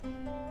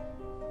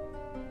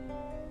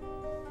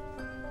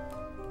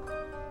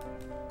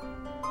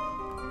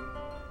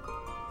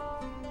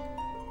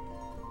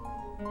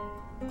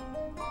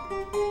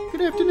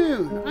Good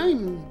afternoon.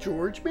 I'm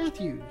George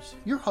Matthews,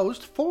 your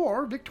host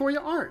for Victoria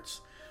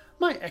Arts.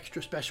 My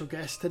extra special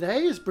guest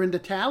today is Brenda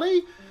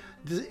Talley,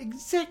 the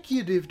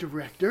Executive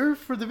Director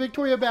for the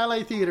Victoria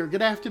Ballet Theater.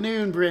 Good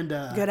afternoon,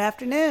 Brenda. Good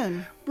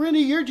afternoon. Brenda,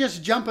 you're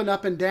just jumping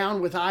up and down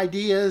with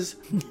ideas.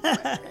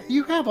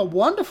 You have a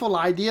wonderful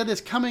idea that's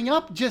coming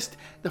up just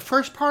the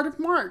first part of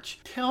March.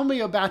 Tell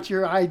me about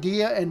your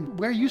idea and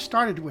where you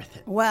started with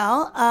it.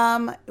 Well,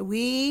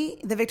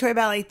 the Victoria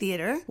Ballet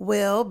Theater,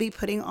 will be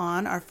putting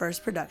on our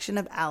first production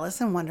of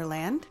Alice in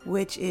Wonderland,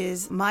 which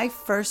is my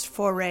first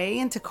foray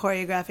into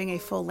choreographing a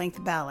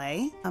full-length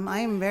ballet. I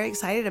am very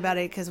excited about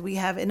it because we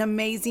have an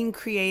amazing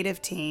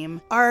creative team,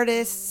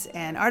 artists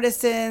and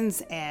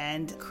artisans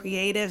and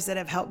creatives that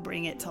have helped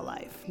bring it to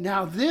life.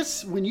 Now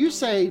this, when you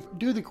say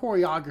do the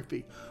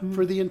choreography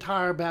for the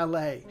entire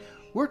ballet,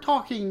 we're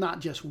talking not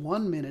just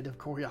 1 minute of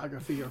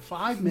choreography or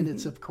 5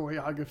 minutes of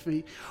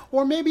choreography,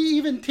 or maybe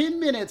even 10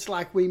 minutes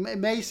like we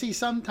may see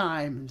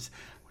sometimes.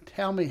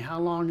 Tell me, how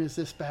long is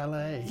this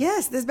ballet?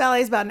 Yes, this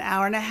ballet is about an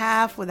hour and a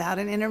half without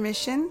an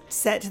intermission,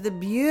 set to the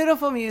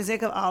beautiful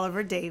music of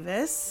Oliver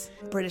Davis,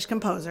 British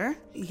composer.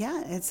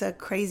 Yeah, it's a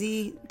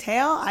crazy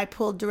tale. I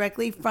pulled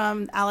directly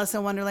from Alice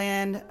in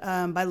Wonderland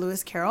by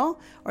Lewis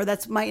Carroll, or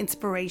that's my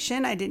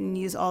inspiration. I didn't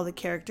use all the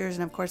characters,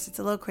 and of course it's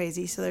a little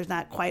crazy, so there's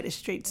not quite a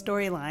straight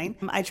storyline.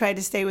 I tried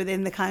to stay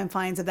within the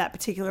confines of that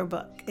particular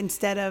book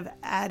instead of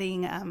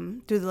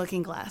adding Through the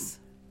Looking Glass.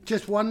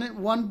 Just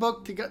one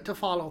book to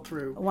follow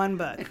through. One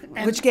book,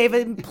 which gave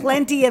it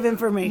plenty of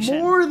information.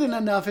 More than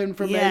enough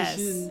information.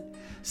 Yes.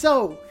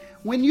 So,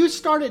 when you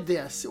started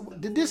this,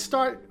 did this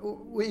start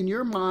in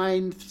your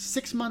mind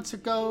 6 months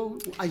ago,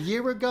 a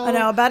year ago?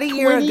 No, about a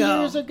year ago.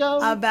 20 years ago?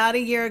 About a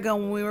year ago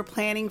when we were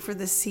planning for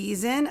the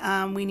season.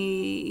 We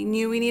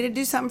knew we needed to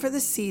do something for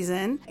the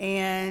season,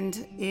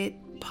 and it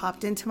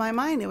popped into my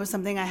mind. It was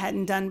something I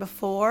hadn't done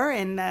before,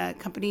 and the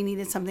company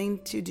needed something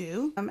to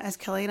do. As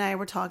Kelly and I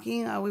were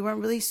talking, we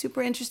weren't really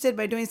super interested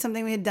by doing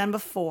something we had done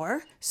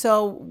before.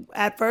 So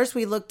at first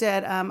we looked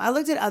at, I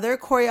looked at other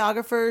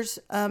choreographers'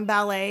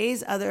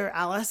 ballets, other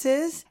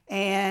Alice's,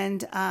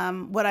 and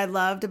what I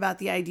loved about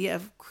the idea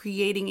of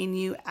creating a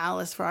new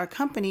Alice for our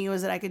company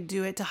was that I could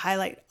do it to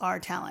highlight our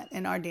talent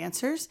and our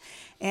dancers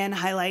and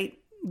highlight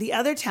the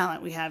other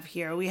talent we have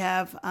here. We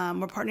have,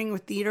 we're partnering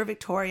with Theater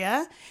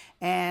Victoria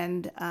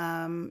and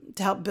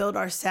to help build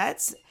our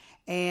sets.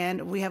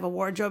 And we have a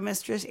wardrobe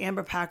mistress,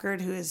 Amber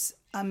Packard, who is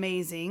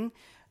amazing,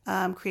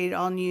 created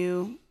all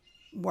new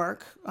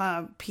work,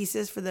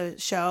 pieces for the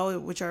show,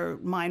 which are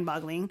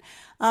mind-boggling.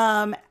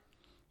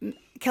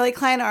 Kelly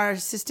Klein, our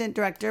assistant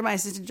director, my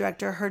assistant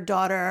director, her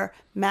daughter,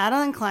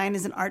 Madeline Klein,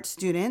 is an art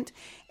student,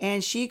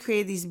 and she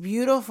created these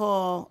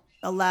beautiful,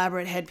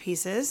 elaborate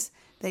headpieces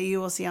that you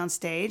will see on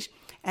stage.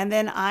 And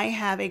then I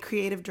have a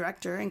creative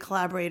director and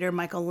collaborator,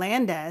 Michael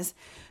Landez,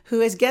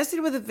 who has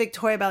guested with the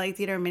Victoria Ballet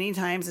Theater many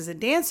times as a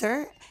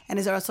dancer and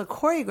is also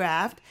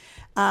choreographed.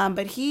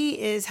 But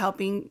he is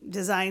helping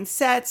design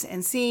sets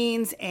and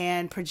scenes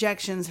and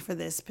projections for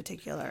this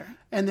particular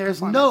And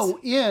there's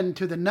no end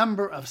to the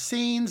number of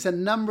scenes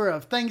and number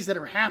of things that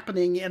are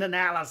happening in an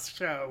Alice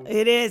show.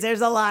 It is.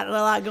 There's a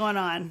lot going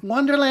on.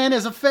 Wonderland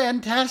is a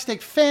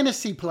fantastic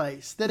fantasy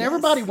place that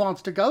everybody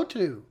wants to go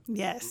to.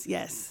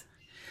 Yes.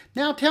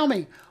 Now tell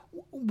me,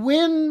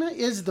 when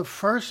is the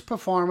first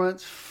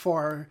performance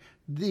for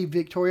the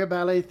Victoria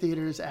Ballet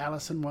Theater's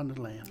Alice in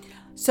Wonderland?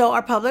 So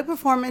our public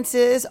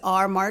performances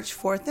are March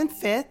 4th and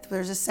 5th.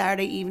 There's a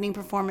Saturday evening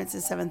performance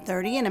at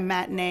 7:30 and a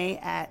matinee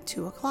at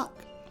 2 o'clock.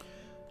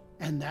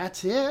 And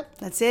that's it?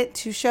 That's it.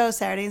 2 shows,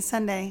 Saturday and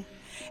Sunday.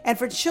 And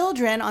for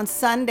children, on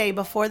Sunday,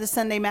 before the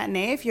Sunday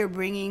matinee, if you're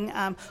bringing,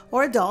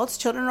 or adults,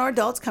 children or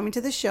adults coming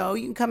to the show,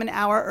 you can come an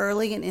hour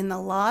early, and in the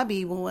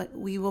lobby,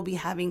 we will be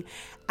having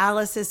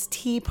Alice's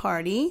Tea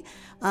Party,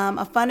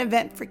 a fun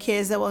event for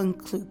kids that will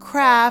include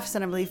crafts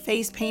and I believe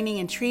face painting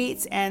and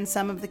treats and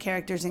some of the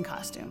characters in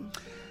costume.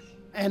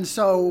 And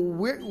so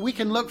we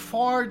can look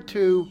forward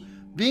to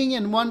being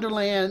in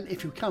Wonderland,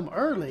 if you come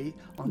early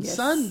on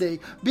Sunday,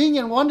 being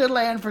in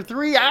Wonderland for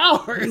 3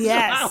 hours.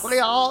 Yes.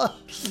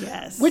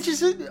 Yes. Which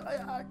is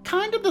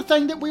kind of the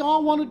thing that we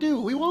all want to do.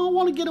 We all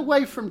want to get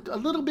away from a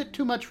little bit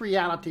too much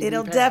reality.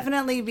 It'll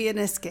definitely be an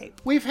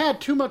escape. We've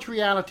had too much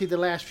reality the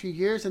last few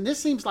years, and this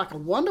seems like a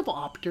wonderful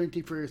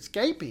opportunity for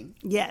escaping.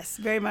 Yes,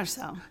 very much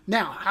so.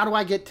 Now, how do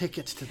I get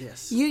tickets to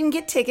this? You can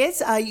get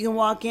tickets. You can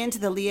walk into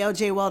the Leo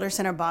J. Welder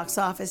Center box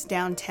office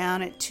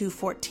downtown at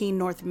 214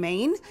 North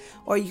Main,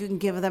 or you can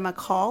give them a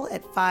call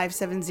at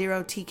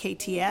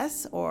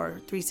 570-TKTS or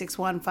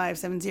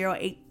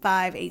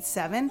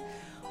 361-570-8587,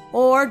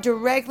 or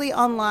directly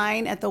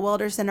online at the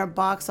Welder Center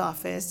box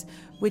office,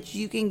 which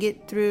you can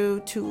get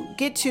to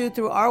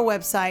through our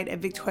website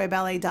at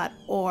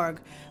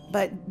victoriaballet.org.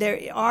 But there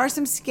are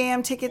some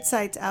scam ticket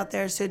sites out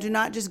there, so do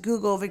not just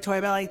Google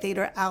Victoria Ballet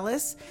Theater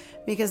Alice,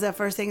 because the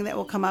first thing that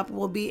will come up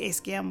will be a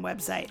scam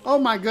website. Oh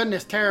my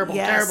goodness, terrible,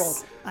 terrible.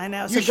 I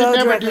know. You should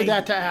never do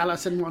that to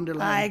Alice in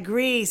Wonderland. I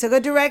agree. So go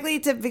directly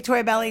to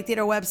Victoria Ballet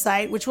Theater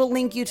website, which will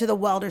link you to the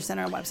Welder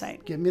Center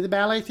website. Give me the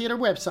Ballet Theater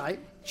website.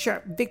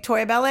 Sure.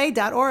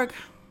 VictoriaBallet.org.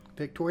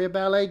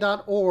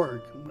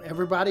 VictoriaBallet.org.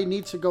 Everybody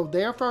needs to go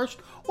there first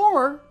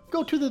or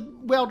go to the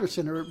Welder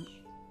Center.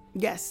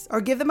 Yes,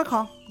 or give them a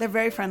call. They're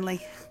very friendly.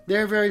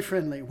 They're very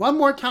friendly. One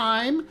more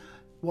time,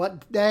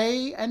 what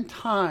day and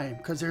time?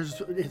 Because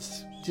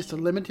it's just a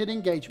limited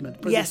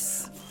engagement for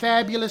Yes. this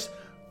fabulous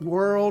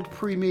world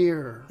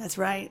premiere. That's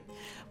right.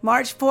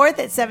 March 4th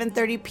at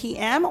 7:30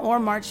 p.m. or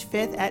March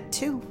 5th at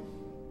 2.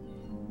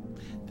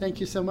 Thank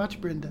you so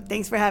much, Brenda.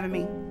 Thanks for having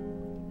me.